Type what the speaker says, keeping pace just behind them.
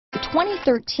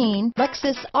2013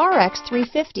 Lexus RX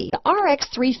 350. The RX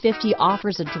 350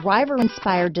 offers a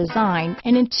driver-inspired design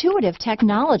and intuitive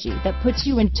technology that puts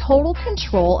you in total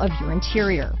control of your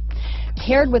interior.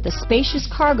 Paired with a spacious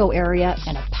cargo area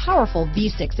and a powerful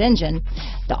V6 engine,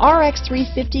 the RX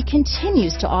 350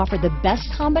 continues to offer the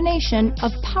best combination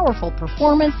of powerful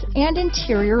performance and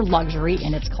interior luxury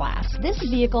in its class. This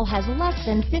vehicle has less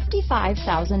than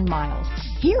 55,000 miles.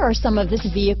 Here are some of this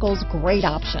vehicle's great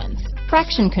options: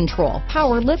 traction control,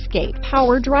 power liftgate,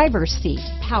 power driver's seat,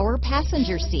 power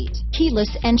passenger seat,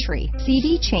 keyless entry,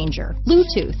 CD changer,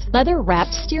 Bluetooth,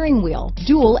 leather-wrapped steering wheel,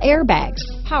 dual airbags,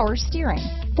 power steering,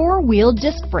 four-wheel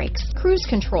disc brakes, cruise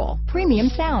control, premium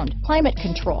sound, climate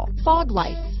control, fog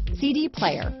lights, CD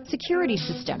player, security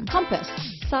system, compass,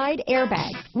 side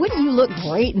airbag. Wouldn't you look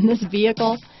great in this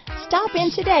vehicle? Stop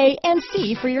in today and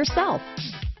see for yourself.